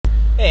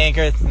Hey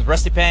Anchor,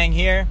 Rusty Pang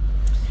here.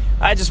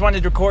 I just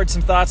wanted to record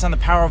some thoughts on the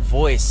power of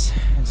voice.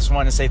 I just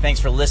want to say thanks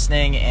for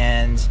listening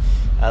and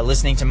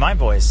listening to my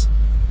voice.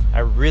 I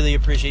really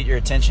appreciate your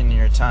attention and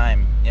your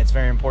time. It's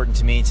very important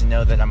to me to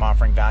know that I'm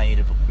offering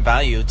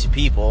value to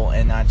people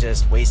and not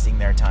just wasting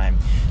their time.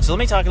 So let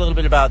me talk a little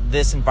bit about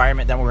this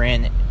environment that we're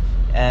in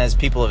as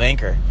people of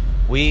Anchor.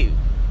 We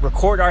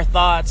record our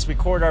thoughts,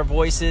 record our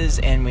voices,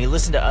 and we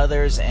listen to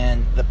others,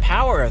 and the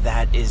power of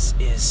that is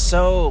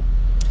so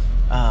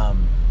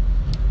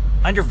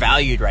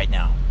undervalued right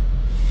now.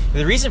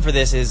 The reason for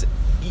this is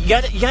you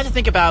got to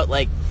think about,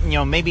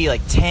 maybe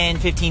 10,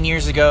 15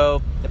 years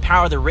ago, the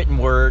power of the written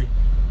word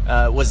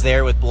was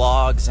there with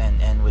blogs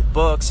and with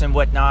books and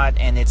whatnot,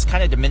 and it's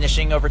kind of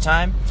diminishing over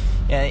time.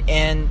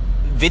 And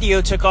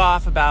video took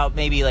off about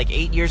maybe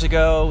 8 years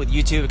ago with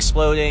YouTube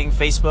exploding.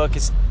 Facebook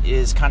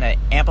is kind of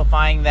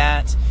amplifying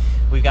that.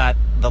 We've got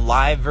the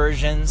live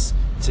versions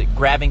to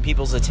grabbing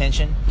people's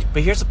attention.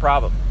 But here's the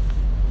problem.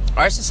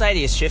 Our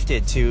society has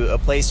shifted to a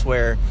place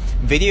where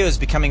video is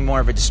becoming more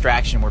of a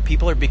distraction, where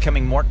people are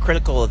becoming more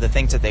critical of the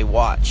things that they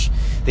watch.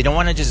 They don't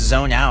want to just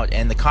zone out,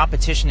 and the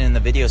competition in the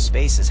video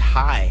space is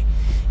high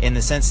in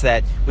the sense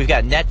that we've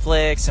got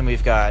Netflix and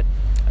we've got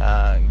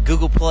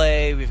Google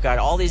Play, we've got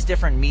all these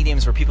different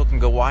mediums where people can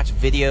go watch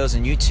videos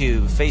on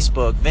YouTube,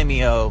 Facebook,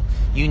 Vimeo,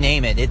 you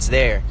name it, it's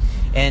there.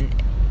 And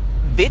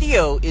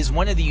video is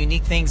one of the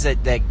unique things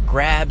that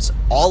grabs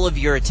all of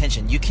your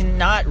attention. You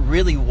cannot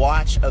really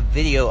watch a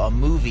video, a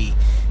movie,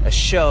 a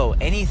show,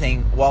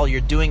 anything while you're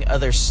doing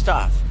other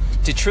stuff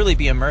to truly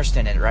be immersed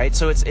in it, right?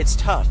 So it's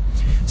tough.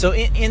 So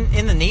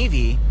in the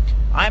Navy,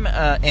 I'm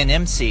an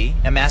MC,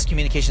 a mass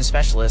communication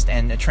specialist,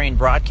 and a trained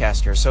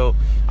broadcaster. So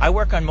I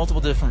work on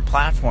multiple different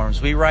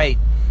platforms. We write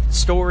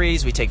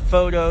stories, we take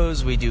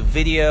photos, we do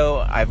video.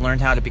 I've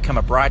learned how to become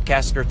a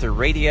broadcaster through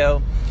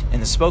radio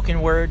and the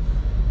spoken word.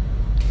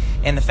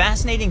 And the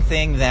fascinating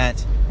thing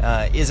that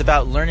is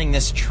about learning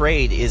this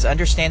trade is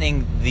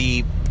understanding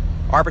the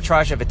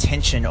arbitrage of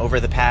attention over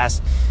the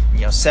past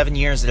 7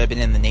 years that I've been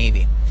in the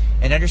Navy,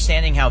 and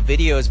understanding how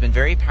video has been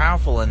very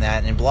powerful in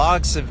that, and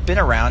blogs have been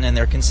around and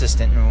they're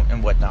consistent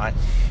and whatnot,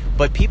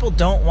 but people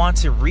don't want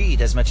to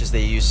read as much as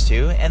they used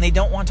to, and they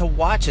don't want to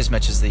watch as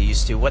much as they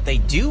used to. What they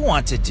do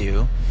want to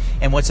do,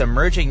 and what's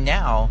emerging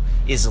now,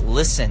 is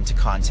listen to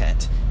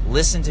content,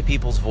 listen to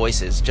people's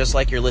voices, just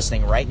like you're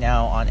listening right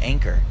now on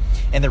Anchor.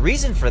 And the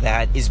reason for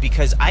that is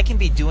because I can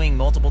be doing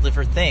multiple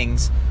different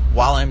things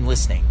while I'm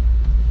listening.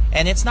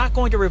 And it's not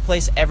going to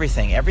replace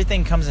everything.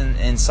 Everything comes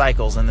in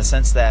cycles, in the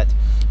sense that,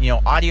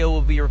 audio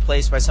will be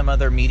replaced by some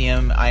other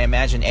medium. I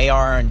imagine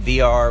AR and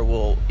VR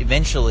will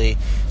eventually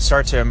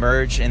start to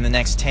emerge in the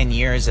next 10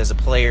 years as a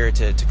player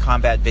to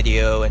combat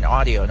video and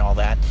audio and all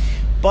that.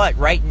 But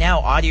right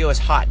now, audio is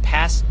hot.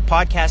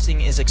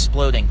 Podcasting is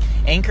exploding.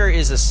 Anchor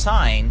is a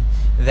sign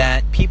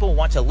that people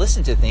want to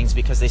listen to things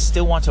because they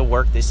still want to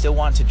work, they still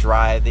want to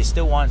drive, they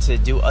still want to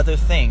do other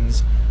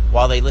things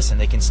while they listen.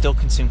 They can still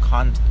consume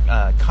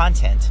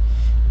content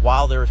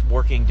while they're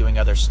working, doing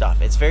other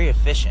stuff. It's very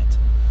efficient.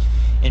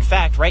 In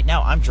fact, right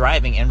now I'm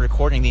driving and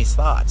recording these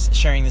thoughts,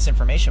 sharing this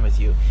information with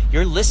you.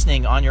 You're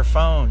listening on your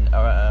phone,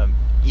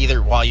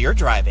 either while you're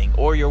driving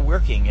or you're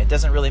working. It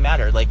doesn't really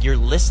matter. You're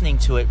listening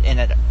to it, and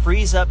it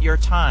frees up your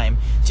time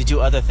to do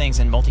other things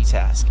and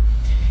multitask.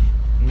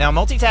 Now,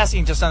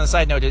 multitasking, just on the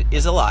side note,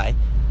 is a lie,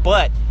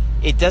 but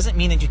it doesn't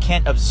mean that you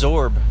can't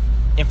absorb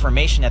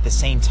information at the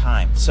same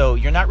time. So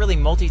you're not really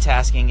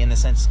multitasking in the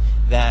sense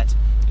that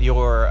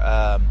you're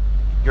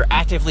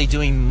actively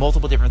doing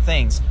multiple different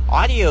things.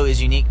 Audio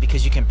is unique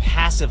because you can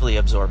passively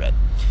absorb it.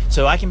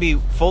 So I can be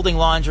folding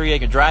laundry, I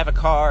can drive a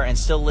car and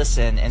still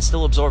listen and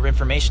still absorb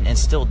information and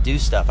still do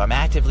stuff. I'm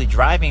actively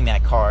driving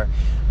that car,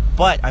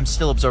 but I'm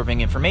still absorbing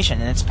information,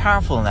 and it's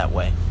powerful in that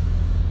way.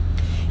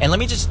 And let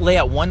me just lay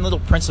out one little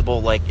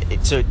principle,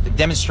 it's a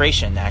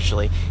demonstration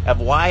actually, of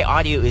why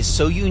audio is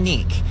so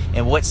unique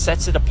and what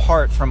sets it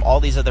apart from all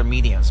these other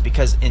mediums.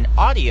 Because in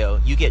audio,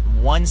 you get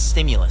one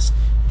stimulus,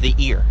 the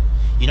ear.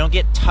 You don't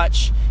get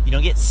touch, you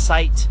don't get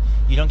sight,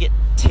 you don't get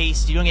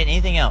taste, you don't get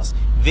anything else.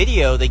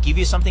 Video, they give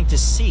you something to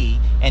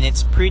see, and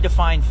it's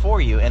predefined for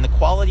you. And the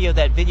quality of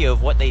that video,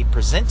 of what they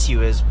present to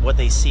you as what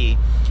they see,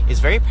 is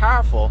very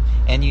powerful,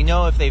 and you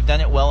know if they've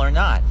done it well or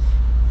not.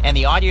 And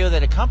the audio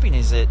that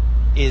accompanies it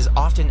is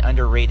often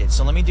underrated.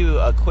 So let me do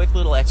a quick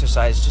little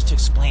exercise just to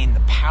explain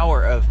the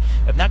power of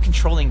not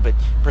controlling, but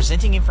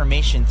presenting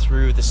information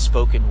through the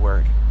spoken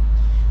word.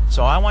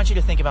 So I want you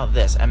to think about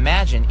this.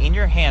 Imagine in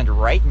your hand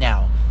right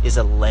now is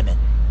a lemon,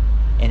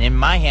 and in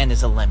my hand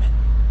is a lemon,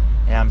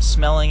 and I'm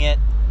smelling it.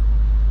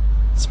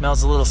 It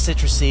smells a little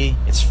citrusy,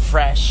 it's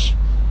fresh,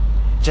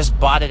 just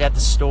bought it at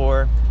the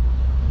store,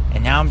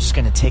 and now I'm just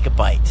going to take a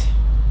bite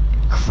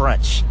and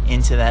crunch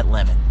into that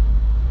lemon.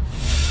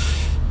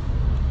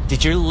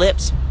 Did your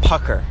lips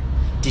pucker?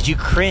 Did you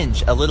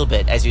cringe a little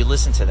bit as you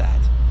listened to that?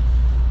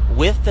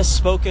 With the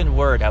spoken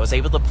word, I was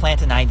able to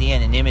plant an idea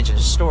and an image and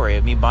a story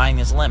of me buying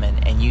this lemon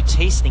and you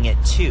tasting it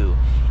too.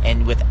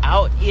 And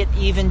without it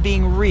even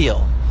being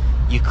real,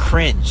 you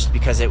cringed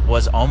because it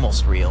was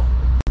almost real.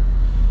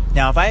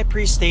 Now, if I had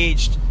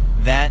pre-staged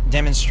that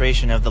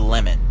demonstration of the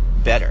lemon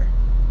better,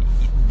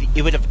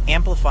 it would have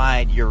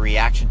amplified your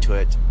reaction to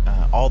it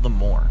all the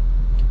more.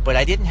 But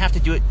I didn't have to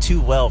do it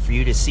too well for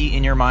you to see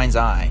in your mind's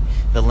eye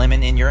the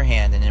lemon in your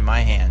hand and in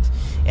my hand,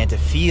 and to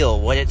feel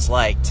what it's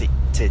like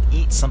to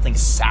eat something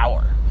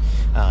sour.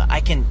 I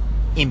can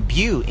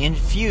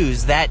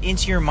infuse that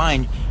into your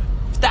mind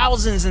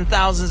thousands and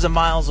thousands of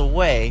miles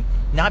away,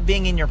 not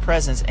being in your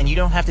presence, and you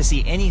don't have to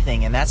see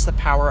anything. And that's the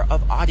power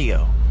of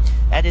audio.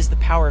 That is the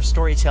power of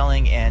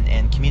storytelling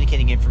and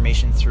communicating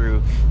information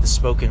through the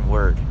spoken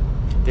word.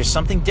 There's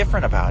something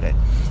different about it.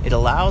 It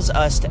allows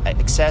us to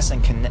access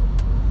and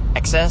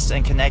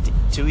connect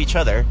to each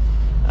other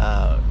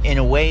in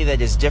a way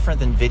that is different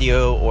than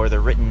video or the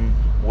written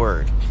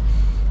word.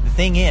 The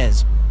thing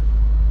is,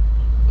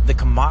 the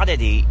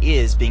commodity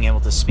is being able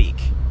to speak,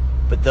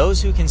 but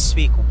those who can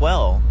speak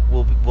well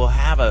will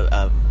have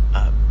a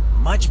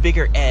much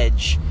bigger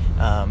edge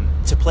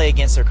to play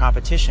against their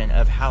competition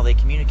of how they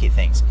communicate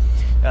things.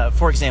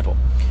 For example,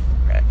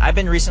 I've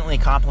been recently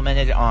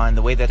complimented on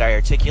the way that I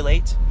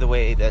articulate, the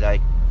way that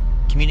I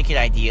communicate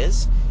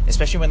ideas,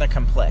 especially when they're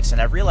complex. And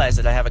I've realized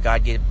that I have a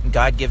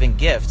God-given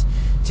gift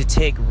to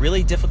take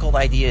really difficult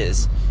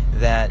ideas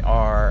that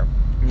are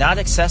not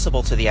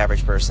accessible to the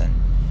average person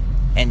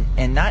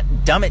and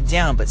not dumb it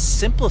down, but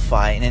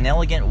simplify in an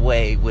elegant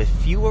way with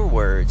fewer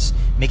words,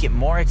 make it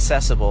more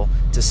accessible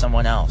to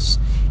someone else.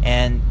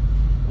 And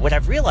what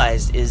I've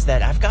realized is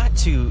that I've got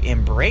to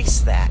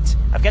embrace that.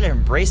 I've got to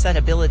embrace that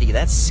ability,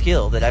 that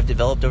skill that I've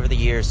developed over the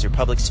years through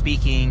public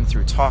speaking,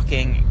 through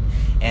talking,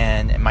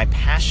 and my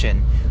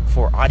passion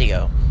for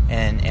audio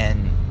and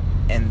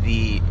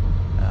the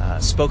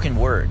spoken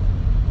word.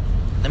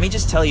 Let me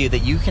just tell you that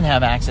you can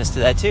have access to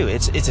that too.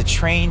 It's a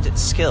trained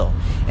skill.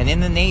 And in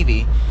the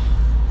Navy,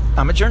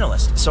 I'm a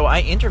journalist, so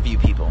I interview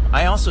people.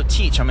 I also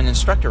teach. I'm an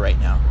instructor right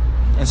now.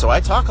 And so I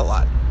talk a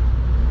lot.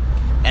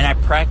 And I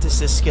practice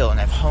this skill, and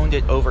I've honed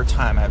it over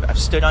time. I've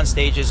stood on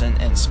stages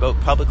and spoke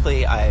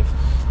publicly. I've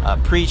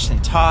preached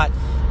and taught.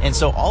 And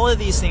so all of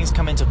these things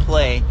come into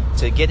play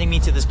to getting me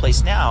to this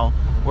place now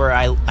where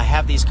I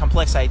have these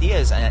complex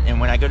ideas,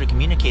 and when I go to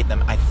communicate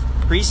them, I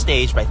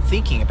pre-stage by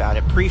thinking about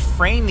it,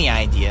 pre-frame the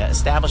idea,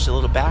 establish a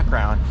little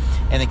background,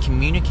 and then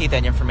communicate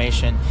that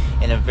information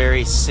in a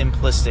very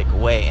simplistic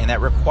way. And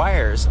that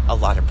requires a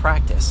lot of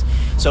practice.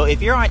 So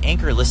if you're on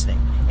Anchor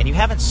listening, and you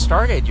haven't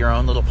started your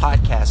own little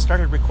podcast,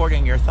 started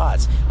recording your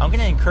thoughts, I'm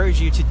going to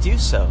encourage you to do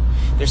so.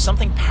 There's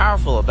something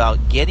powerful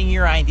about getting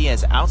your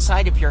ideas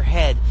outside of your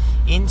head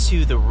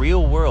into the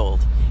real world.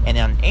 And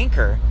on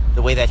Anchor,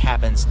 the way that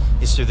happens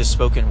is through the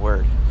spoken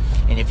word.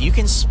 And if you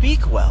can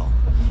speak well,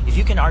 if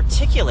you can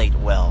articulate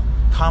well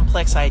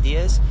complex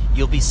ideas,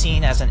 you'll be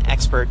seen as an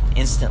expert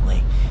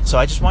instantly. So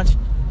I just want to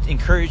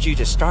encourage you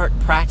to start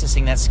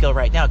practicing that skill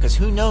right now, because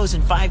who knows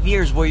in 5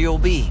 years where you'll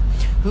be.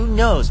 Who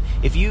knows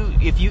if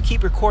you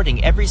keep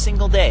recording every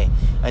single day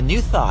a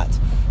new thought,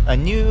 a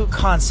new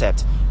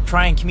concept,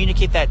 try and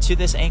communicate that to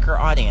this Anchor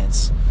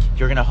audience,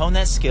 you're going to hone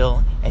that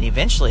skill, and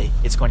eventually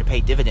it's going to pay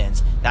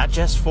dividends, not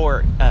just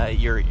for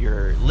your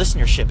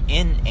listenership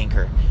in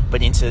Anchor,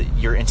 but into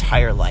your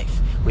entire life,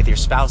 with your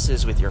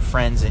spouses, with your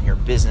friends, and your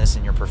business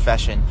and your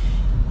profession.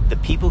 The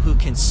people who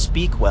can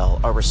speak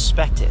well are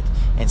respected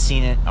and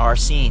are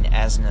seen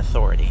as an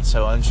authority.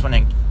 So I just want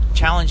to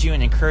challenge you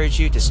and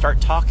encourage you to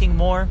start talking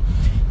more,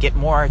 get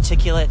more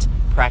articulate,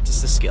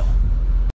 practice the skill.